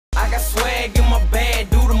got swag in my bag,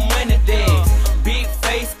 do the money dance. Big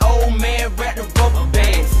face, old man, wrap the rubber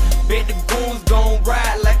bands. Bet the goons gon'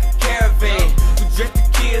 ride like a caravan. We dress the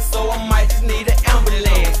kids, so I might just need an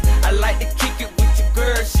ambulance. I like to kick it with your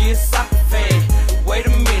girl, she a soccer fan. Wait a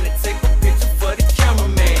minute, take a picture for the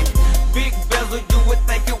cameraman. Big bezel, you would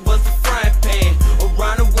think it was a frying pan.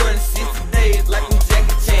 Around the world in 60 days like I'm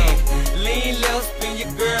Jackie Chan. Lean left, spin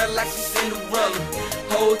your girl like she's Cinderella.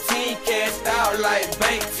 Whole team cashed out like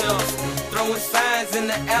bank tellers. Throwing signs in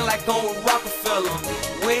the air like on Rockefeller.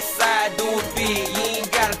 West side doing big, you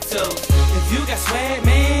ain't gotta tell us. If you got swag, man,